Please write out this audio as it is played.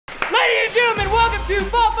welcome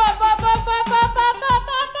to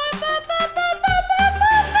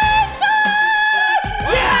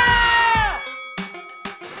Yeah!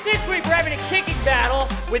 This week we're having a kicking battle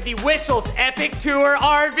with the Whistles Epic Tour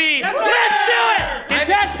RV. Let's do it!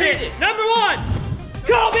 Contestant number 1,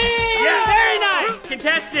 Coby! Yeah, very nice.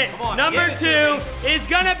 Contestant number 2 is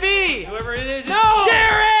gonna be whoever it is. No!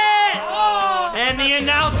 Garrett! Oh. And the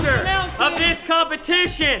announcer of this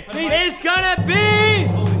competition is gonna be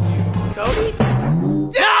Coby?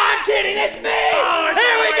 No, I'm kidding, it's me! Oh,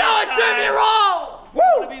 here we go, shoot me roll! Woo!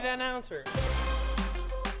 I want to be the announcer.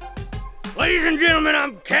 Ladies and gentlemen,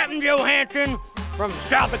 I'm Captain Johansson from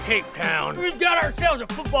south of Cape Town. We've got ourselves a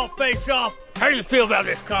football face-off. How do you feel about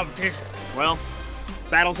this competition? Well,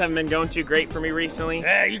 battles haven't been going too great for me recently.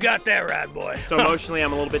 Yeah, you got that right, boy. So emotionally,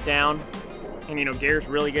 I'm a little bit down. And you know, Garrett's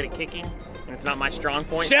really good at kicking, and it's not my strong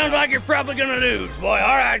point. Sounds like you're probably gonna lose, boy.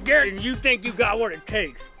 All right, Garrett, you think you got what it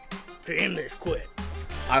takes to end this quit?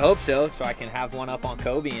 I hope so I can have one up on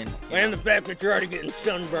Coby And the fact that you're already getting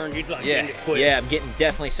sunburned, you'd like to end it quick. Yeah, I'm getting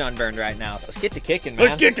definitely sunburned right now. Let's get to kicking, man.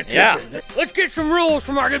 Let's get to kicking. Yeah. Let's get some rules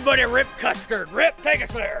from our good buddy Rip Custard. Rip, take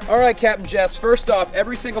us there. All right, Captain Jess. First off,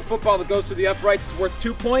 every single football that goes through the uprights is worth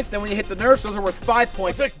 2 points. Then when you hit the nerves, those are worth 5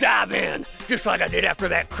 points. Let's dive in, just like I did after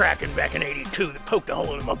that Kraken back in '82 that poked a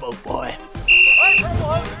hole in my boat, boy. All right, Purple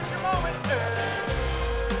Hose, here's your moment.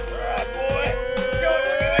 All right, boy.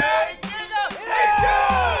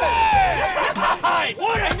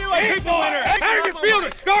 What I knew I picked the winner. How did it feel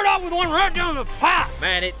to start off with one right down the pipe?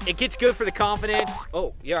 Man, it gets good for the confidence.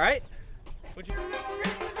 Oh, you all right? We're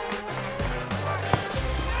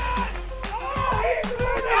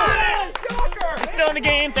still in the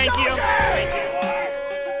game, thank you. Thank you.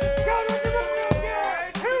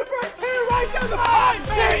 Two for two, right down the pipe.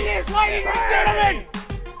 There he is, ladies and gentlemen.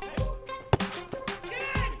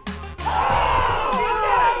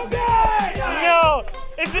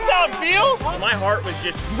 Is this how it feels? My heart was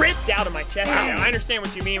just ripped out of my chest. Wow. I understand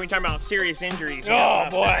what you mean when you're talking about serious injuries. Oh,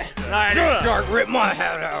 boy. I had a shark rip my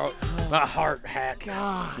hat out. My heart hat.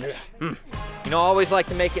 God. You know, I always like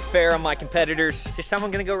to make it fair on my competitors. This time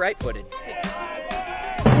I'm going to go right-footed.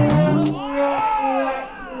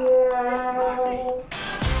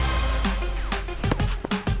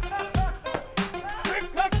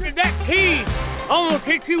 That tee almost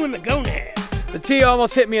hit you in the gonads. The tee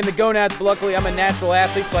almost hit me in the gonads, but luckily I'm a natural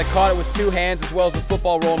athlete, so I caught it with 2 hands as well as the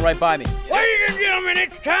football rolling right by me. Ladies and gentlemen,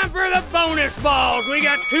 it's time for the bonus balls. We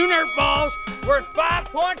got 2 Nerf balls worth 5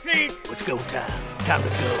 points each. Let's go time. Time to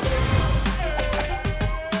go.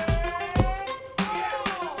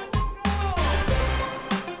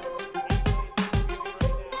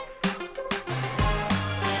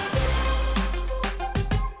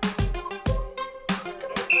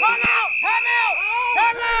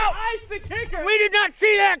 The kicker. We did not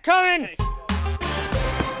see that coming.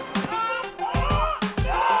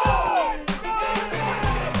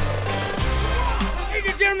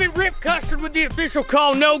 Ladies and gentlemen, Rip Custard with the official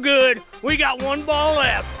call, no good. We got 1 ball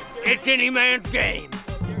left. It's any man's game.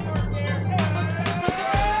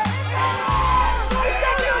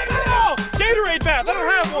 Gatorade bath, I don't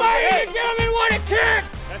have one. Ladies and gentlemen, what a kick.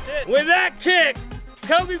 That's it. With that kick,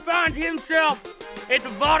 Coby finds himself at the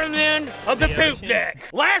bottom end of the poop deck.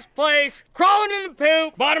 Last place, crawling in the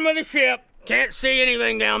poop, bottom of the ship. Can't see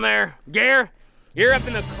anything down there. Gare, you're up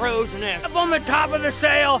in the crow's nest. Up on the top of the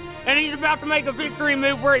sail, and he's about to make a victory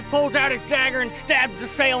move where he pulls out his dagger and stabs the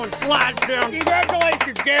sail and slides down.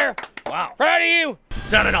 Congratulations, Gare. Wow. Proud of you.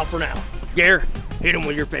 Signing off for now. Gare, hit him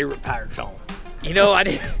with your favorite pirate song. You know, I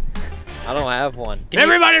don't have one.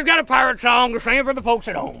 Everybody's got a pirate song. We're singing for the folks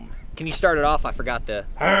at home. Can you start it off? I forgot the...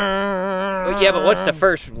 Oh, yeah, but what's the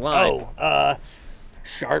first line? Oh,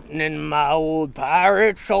 sharpening my old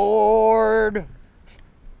pirate sword.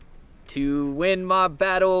 To win my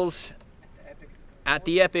battles at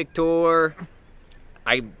the Epic Tour,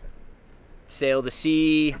 I sail the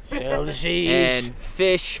sea. Sail the seas. And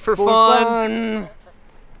fish for fun.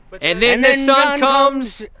 And then the sun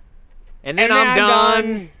comes, and then I'm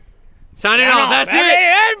done. Signing off, that's it.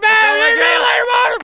 That's bad.